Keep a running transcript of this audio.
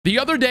The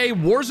other day,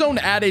 Warzone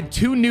added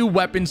 2 new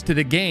weapons to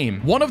the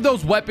game. One of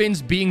those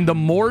weapons being the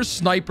Moore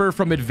Sniper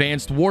from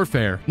Advanced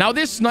Warfare. Now,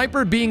 this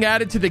sniper being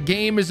added to the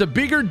game is a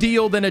bigger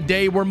deal than a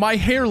day where my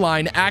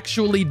hairline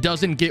actually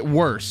doesn't get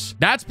worse.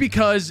 That's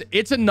because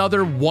it's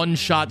another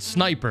one-shot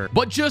sniper.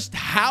 But just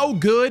how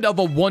good of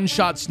a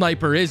one-shot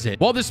sniper is it?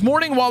 Well, this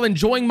morning, while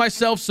enjoying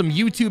myself some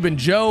YouTube and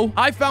Joe,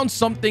 I found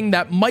something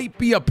that might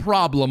be a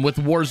problem with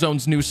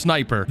Warzone's new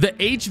sniper. The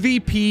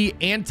HVP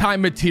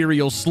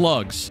anti-material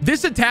slugs.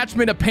 This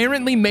attachment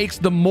apparently makes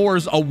the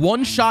Moors a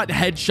one-shot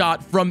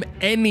headshot from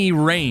any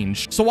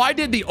range. So I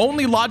did the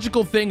only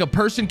logical thing a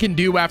person can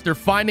do after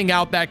finding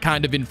out that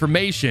kind of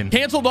information.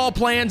 Canceled all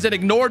plans and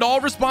ignored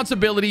all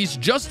responsibilities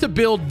just to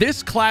build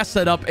this class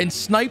setup and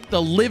snipe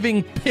the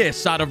living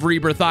piss out of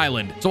Rebirth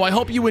Island. So I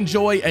hope you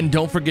enjoy, and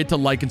don't forget to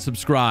like and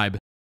subscribe.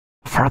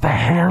 For the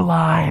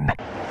hairline.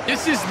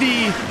 This is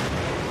the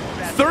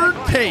third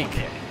take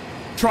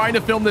trying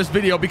to film this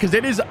video because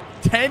it is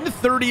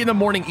 10:30 in the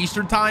morning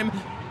Eastern time.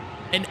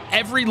 And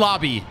every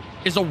lobby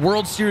is a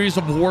World Series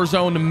of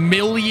Warzone $1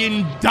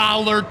 million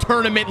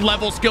tournament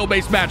level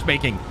skill-based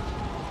matchmaking.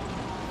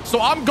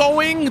 So I'm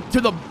going to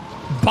the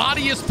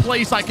bodiest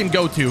place I can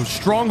go to.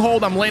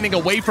 Stronghold, I'm landing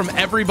away from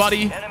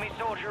everybody. Enemy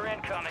soldier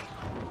incoming.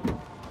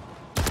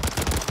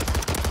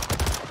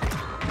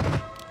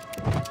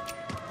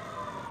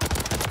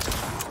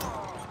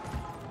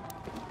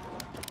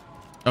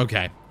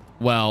 Okay.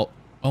 Well,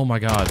 oh my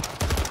God.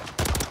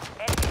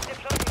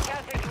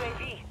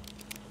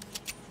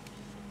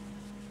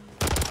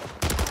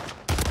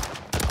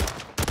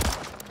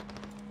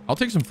 I'll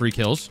take some free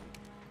kills.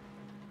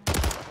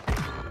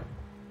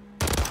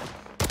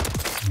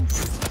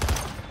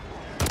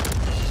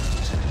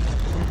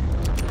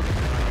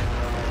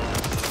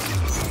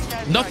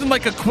 Nothing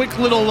like a quick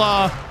little,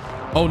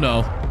 oh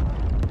no.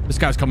 This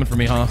guy's coming for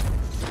me, huh?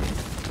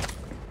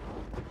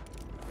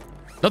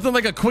 Nothing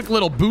like a quick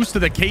little boost to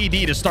the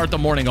KD to start the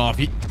morning off.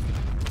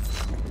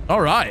 All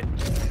right.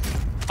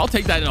 I'll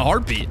take that in a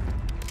heartbeat.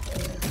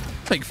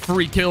 Take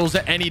free kills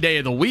any day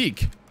of the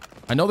week.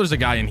 I know there's a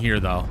guy in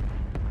here, though.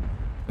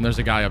 And there's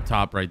a guy up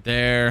top right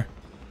there.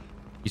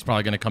 He's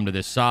probably going to come to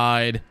this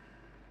side.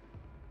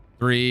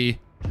 3,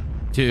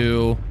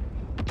 2.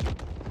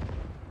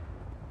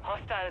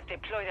 Hostiles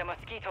deploy the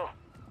mosquito.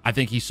 I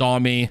think he saw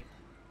me.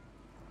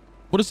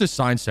 What does this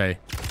sign say?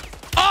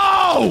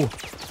 Oh!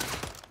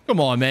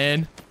 Come on,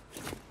 man.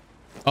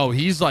 Oh,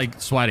 he's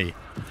like sweaty.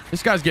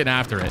 This guy's getting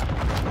after it.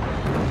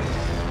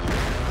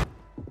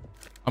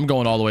 I'm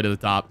going all the way to the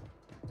top.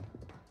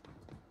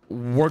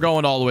 We're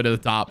going all the way to the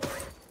top.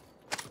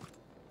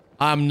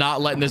 I'm not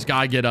letting this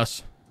guy get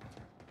us.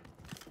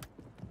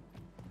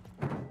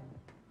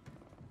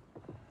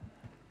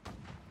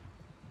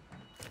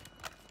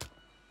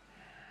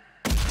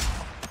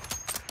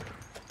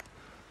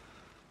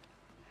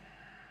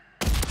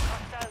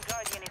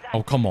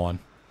 Oh, come on.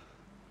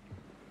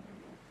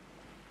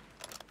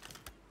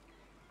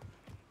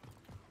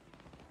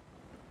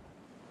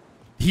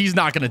 He's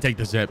not going to take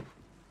the zip.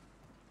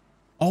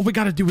 All we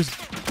got to do is...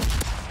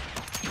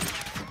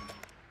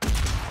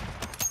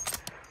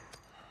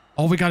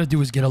 All we got to do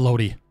is get a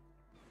loadie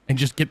and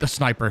just get the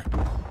sniper.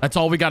 That's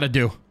all we got to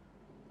do.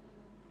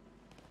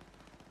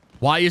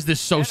 Why is this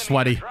so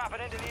sweaty?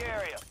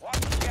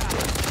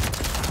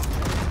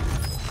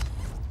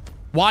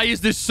 Why is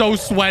this so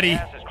sweaty?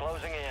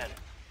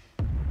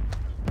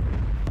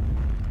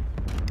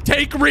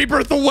 Take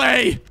Rebirth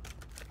away.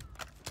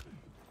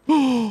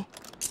 No.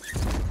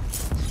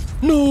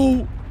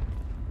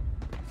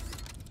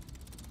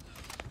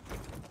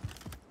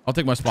 I'll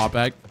take my spot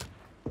back.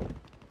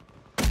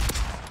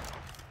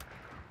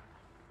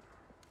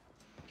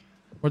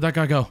 Where'd that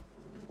guy go?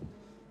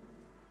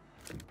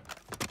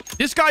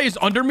 This guy is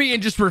under me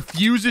and just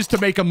refuses to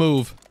make a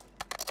move.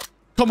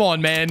 Come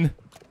on, man.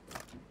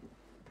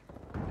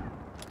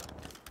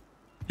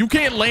 You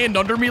can't land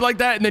under me like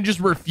that and then just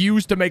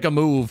refuse to make a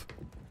move.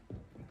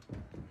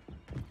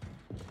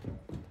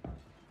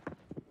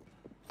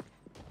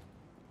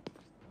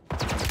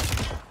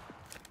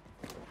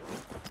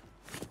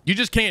 You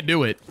just can't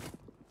do it.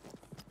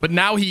 But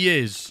now he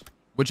is,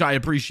 which I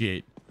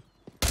appreciate.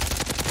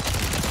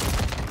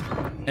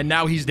 And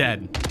now he's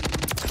dead.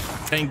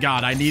 Thank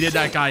God. I needed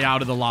that guy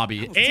out of the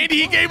lobby. And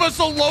he gave us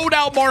a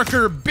loadout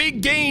marker.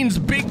 Big gains.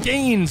 Big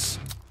gains.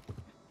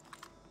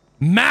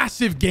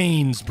 Massive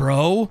gains,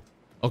 bro.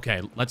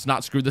 Okay, let's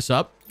not screw this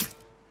up.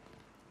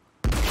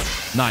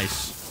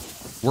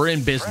 Nice. We're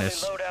in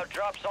business.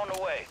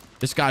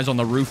 This guy's on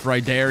the roof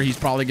right there. He's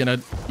probably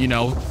gonna, you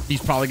know,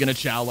 he's probably gonna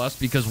chow us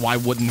because why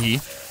wouldn't he?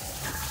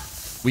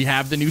 We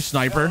have the new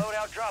sniper.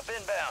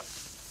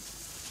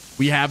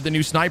 We have the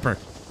new sniper.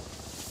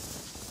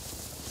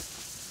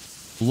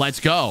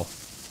 Let's go.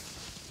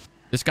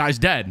 This guy's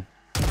dead.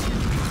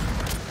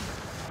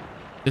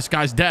 This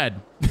guy's dead.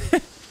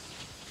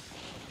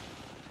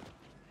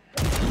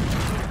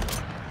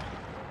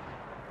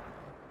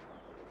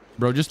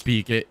 Bro, just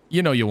peek it.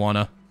 You know you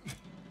wanna.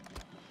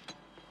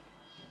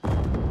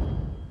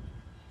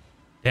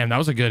 Damn, that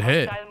was a good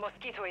hit.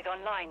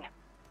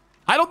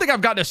 I don't think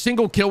I've gotten a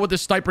single kill with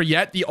this sniper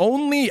yet. The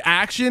only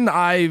action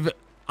I've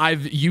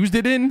used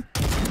it in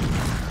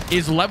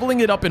is leveling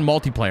it up in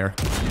multiplayer.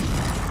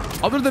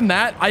 Other than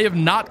that, I have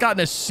not gotten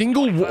a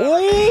single...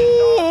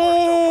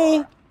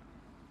 Oh!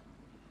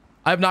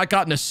 I have not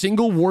gotten a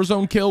single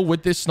Warzone kill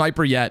with this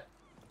sniper yet.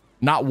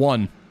 Not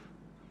one.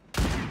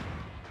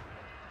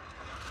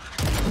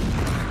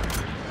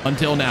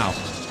 Until now.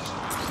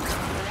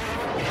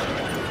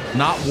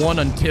 Not one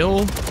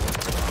until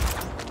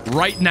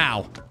right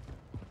now.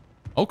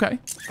 Okay.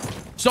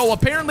 So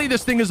apparently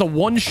this thing is a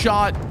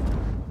one-shot.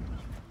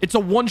 It's a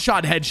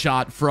one-shot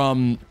headshot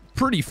from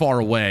pretty far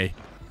away,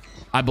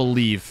 I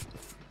believe.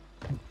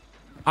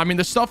 I mean,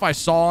 the stuff I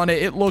saw on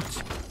it, it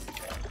looked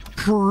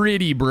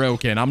pretty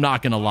broken. I'm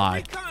not going to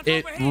lie.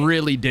 It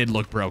really did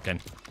look broken.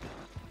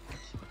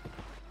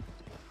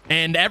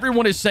 And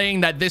everyone is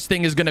saying that this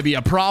thing is going to be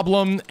a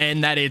problem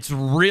and that it's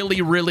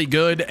really, really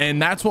good.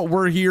 And that's what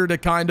we're here to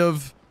kind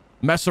of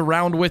mess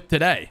around with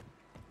today.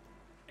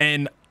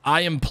 And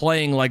I am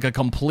playing like a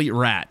complete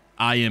rat.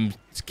 I am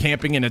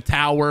camping in a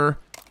tower.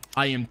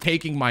 I am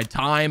taking my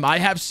time. I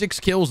have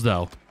 6 kills,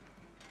 though.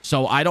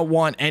 So I don't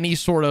want any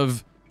sort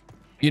of,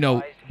 you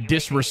know,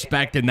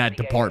 disrespect in that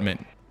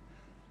department.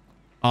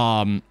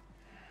 Oh.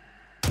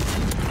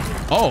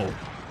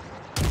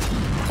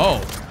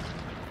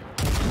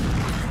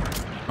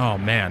 Oh,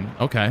 man.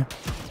 Okay.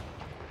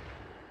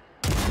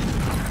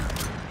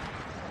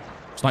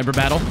 Sniper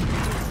battle.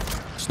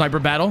 Sniper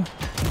battle.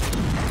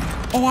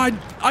 Oh,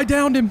 I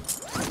downed him.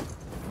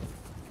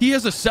 He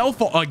has a cell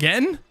phone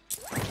again?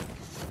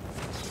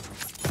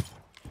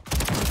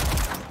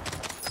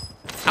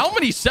 How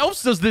many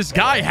selves does this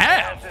guy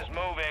have?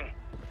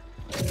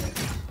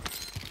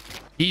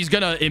 He's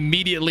gonna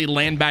immediately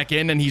land back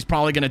in, and he's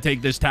probably gonna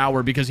take this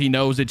tower because he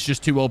knows it's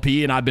just too OP,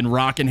 and I've been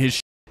rocking his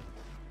shit.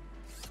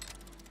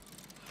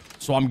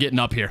 So I'm getting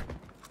up here.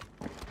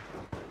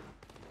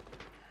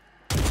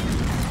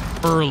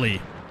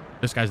 Early.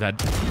 This guy's dead.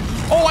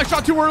 Oh, I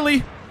shot too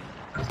early.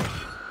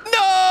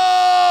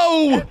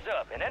 No!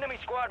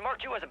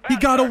 He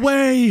got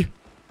away.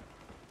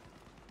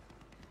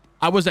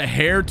 I was a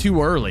hair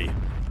too early.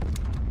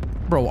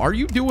 Bro, are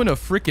you doing a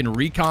freaking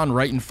recon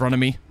right in front of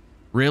me?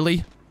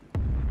 Really?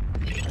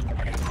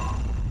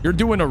 You're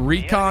doing a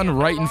recon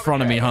right in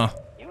front of me, huh?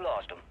 You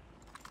lost him.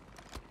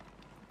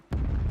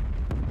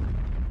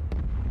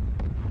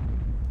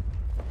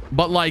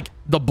 But, like,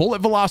 the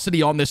bullet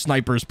velocity on this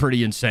sniper is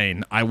pretty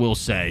insane, I will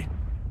say.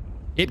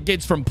 It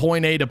gets from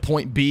point A to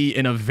point B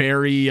in a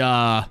very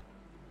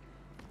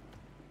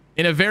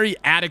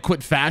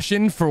adequate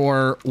fashion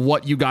for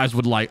what you guys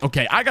would like.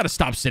 Okay, I gotta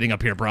stop sitting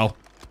up here, bro.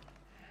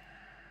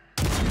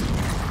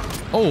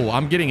 Oh,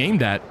 I'm getting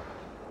aimed at.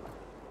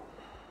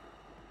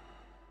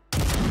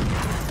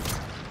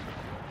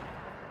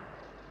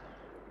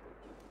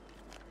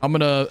 I'm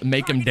gonna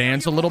make him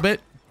dance a little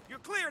bit.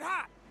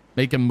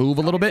 Make him move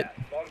a little bit.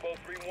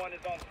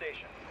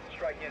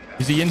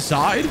 Is he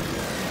inside?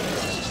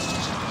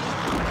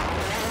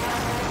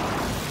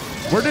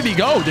 Where did he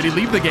go? Did he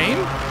leave the game?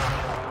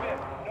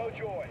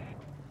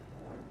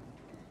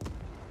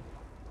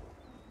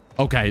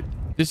 Okay,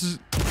 this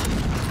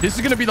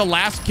is gonna be the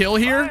last kill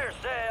here,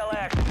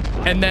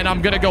 and then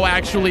I'm gonna go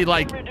actually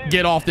like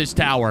get off this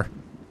tower.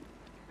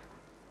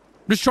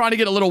 I'm just trying to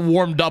get a little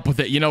warmed up with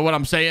it. You know what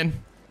I'm saying?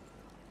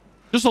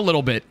 Just a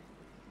little bit.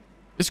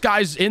 This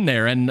guy's in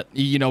there, and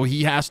you know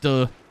he has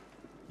to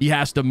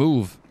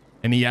move,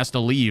 and he has to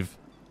leave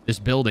this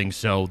building.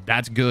 So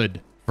that's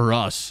good for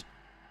us,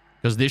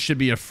 because this should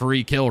be a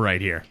free kill right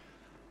here.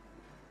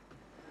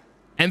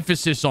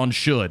 Emphasis on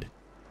should.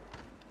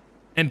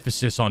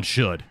 Emphasis on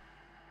should.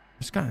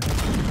 This guy.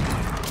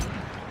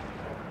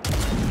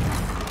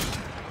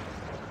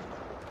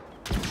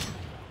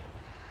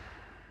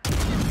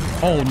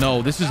 Oh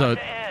no, this is a.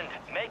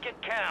 Make it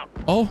count.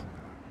 Oh,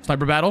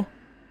 sniper battle.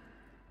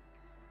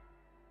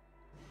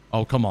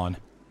 Oh, come on.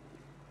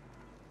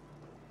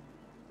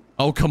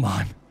 Oh, come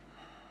on.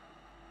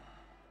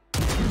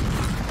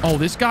 Oh,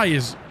 this guy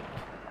is...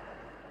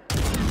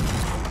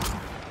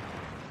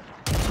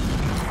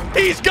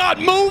 He's got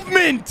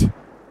movement!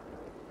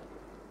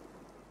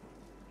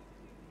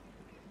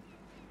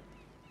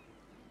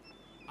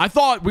 I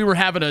thought we were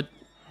having a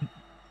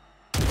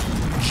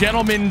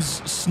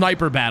gentleman's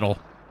sniper battle.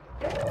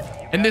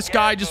 And this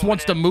guy just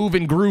wants to move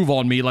and groove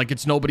on me like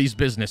it's nobody's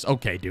business.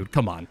 Okay, dude,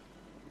 come on.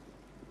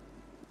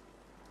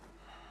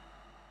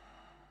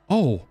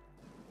 Oh.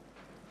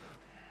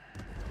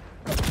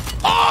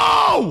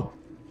 Oh!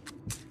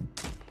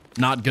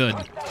 Not good.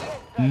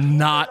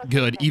 Not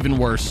good. Even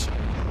worse.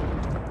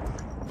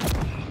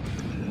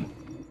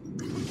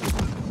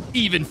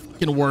 Even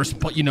fucking worse.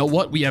 But you know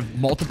what? We have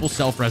multiple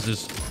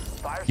self-reses.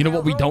 You know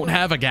what we don't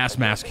have? A gas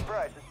mask.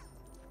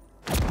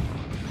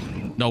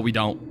 No, we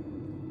don't.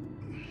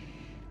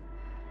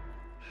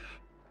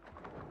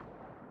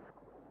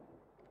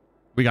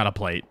 We got a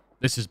plate.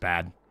 This is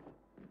bad.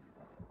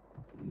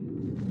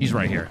 He's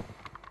right here.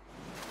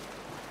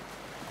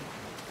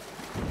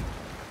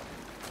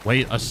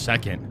 Wait a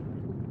second.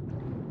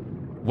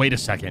 Wait a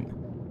second.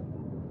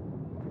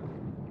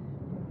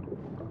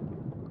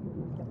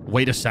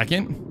 Wait a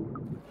second.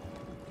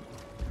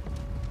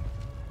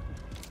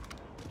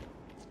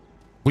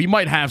 We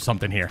might have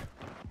something here.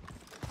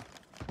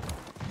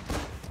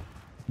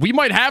 We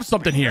might have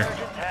something here.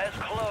 Has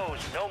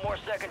closed. No more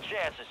second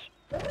chances.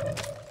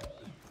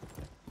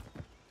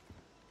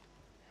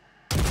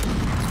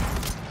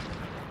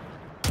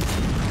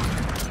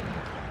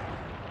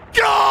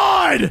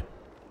 God!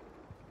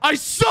 I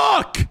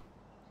suck!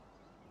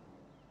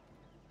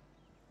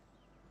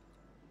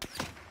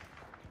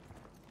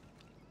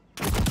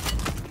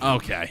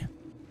 Okay.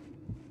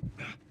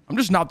 I'm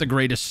just not the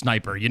greatest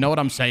sniper. You know what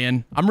I'm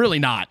saying? I'm really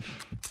not.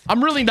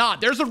 I'm really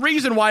not. There's a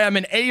reason why I'm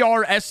an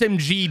AR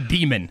SMG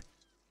demon.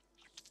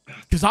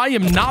 Because I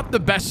am not the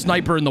best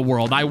sniper in the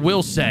world, I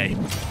will say.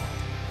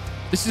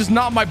 This is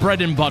not my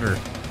bread and butter.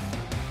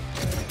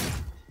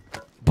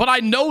 But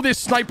I know this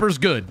sniper's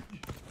good.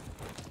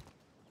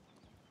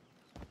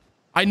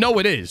 I know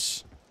it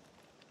is.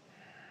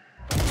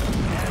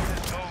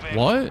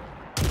 What?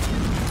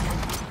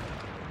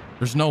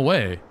 There's no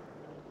way.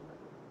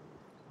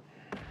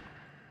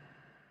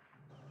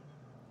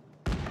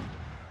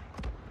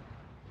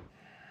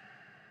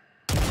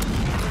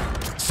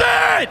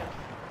 Sit!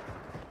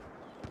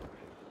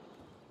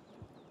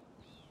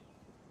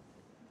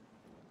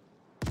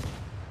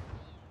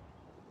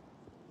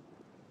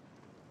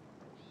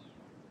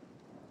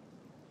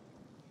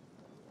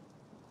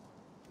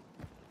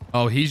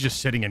 Oh, he's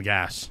just sitting in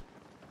gas.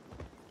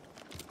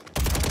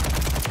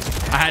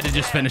 I had to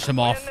just finish him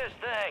off.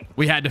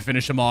 We had to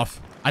finish him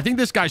off. I think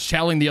this guy's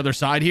challing the other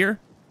side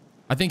here.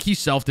 I think he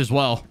selfed as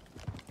well.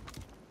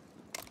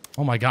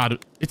 Oh my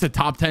God. It's a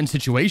top 10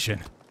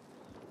 situation.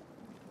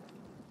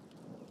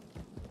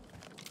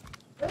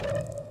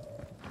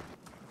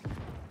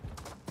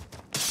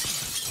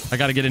 I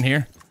gotta get in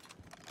here.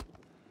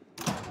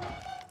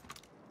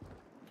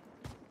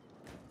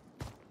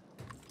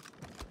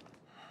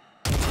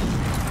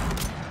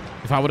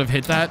 If I would have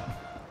hit that.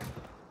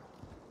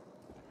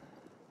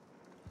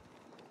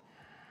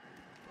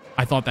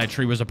 I thought that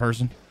tree was a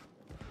person.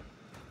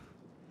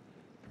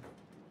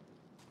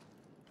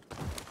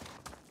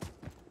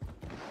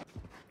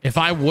 If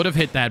I would have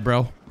hit that,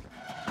 bro.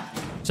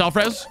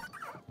 Self-res?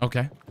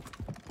 Okay.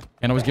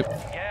 And always get...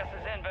 Gas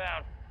is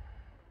inbound.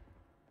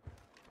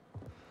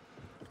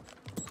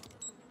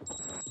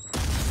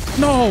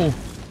 No!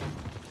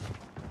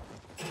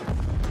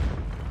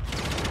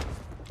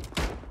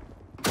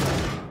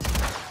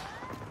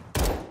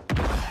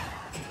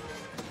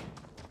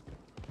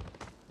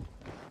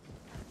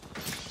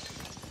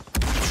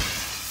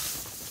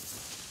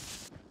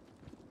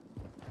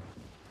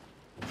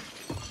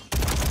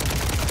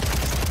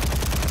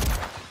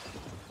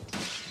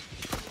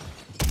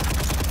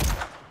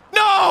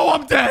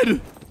 I'm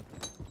dead.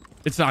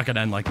 It's not gonna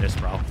end like this,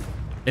 bro.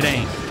 It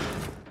ain't.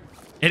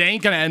 It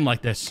ain't gonna end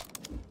like this.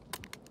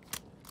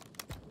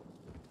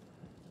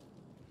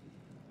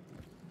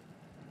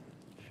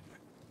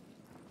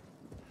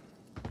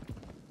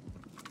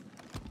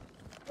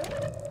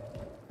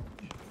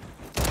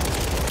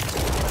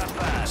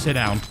 Sit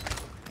down.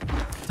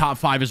 Top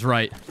 5 is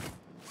right.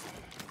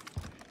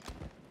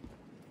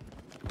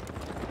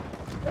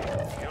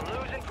 You're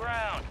losing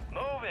ground.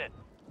 Move it.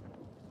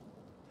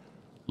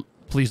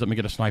 Please let me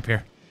get a snipe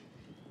here.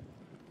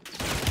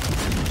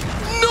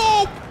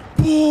 No!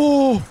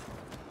 Oh!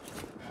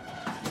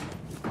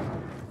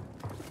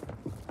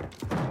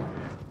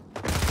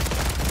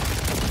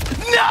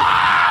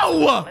 No!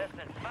 Less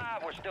than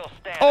 5, we're still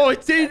standing. Oh,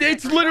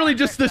 it's literally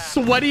just the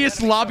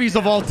sweatiest lobbies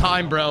of all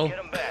time, bro. Get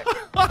 'em back.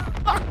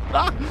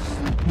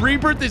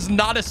 Rebirth is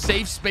not a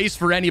safe space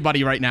for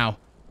anybody right now.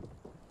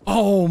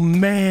 Oh,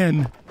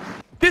 man.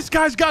 This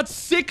guy's got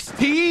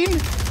 16?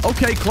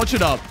 Okay, clutch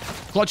it up.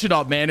 Clutch it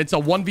up, man. It's a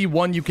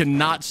 1v1. You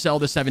cannot sell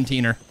the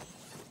 17er.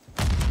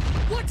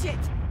 Watch it.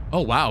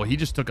 Oh, wow. He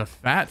just took a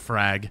fat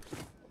frag.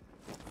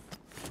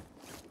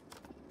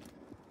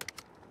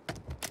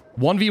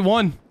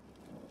 1v1.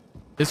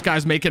 This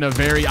guy's making a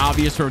very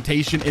obvious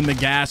rotation in the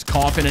gas,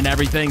 coughing and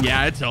everything.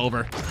 Yeah, it's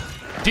over.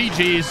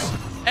 GG's.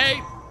 Hey,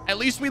 at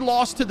least we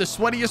lost to the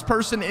sweatiest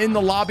person in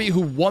the lobby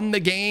who won the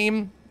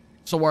game.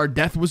 So our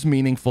death was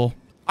meaningful.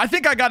 I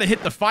think I got to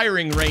hit the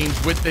firing range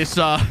with this,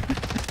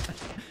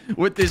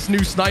 with this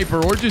new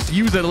sniper, or just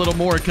use it a little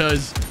more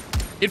because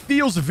it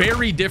feels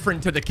very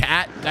different to the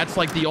cat. That's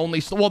like the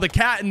only, well, the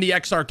cat and the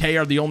XRK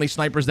are the only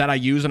snipers that I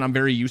use, and I'm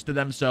very used to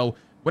them. So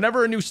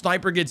whenever a new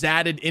sniper gets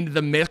added into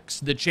the mix,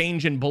 the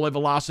change in bullet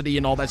velocity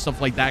and all that stuff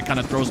like that kind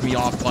of throws me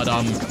off. But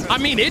I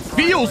mean, it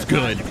feels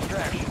good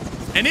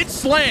and it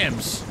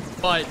slams,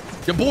 but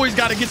your boy's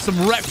got to get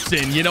some reps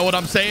in. You know what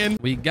I'm saying?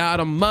 We got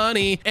our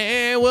money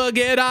and we'll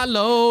get our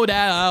load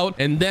out.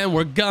 And then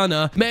we're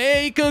gonna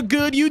make a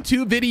good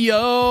YouTube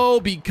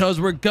video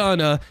because we're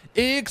gonna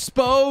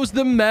expose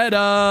the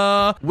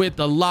meta with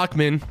the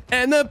Lockman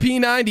and the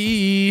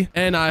P90.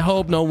 And I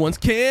hope no one's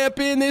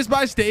camping this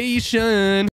buy station.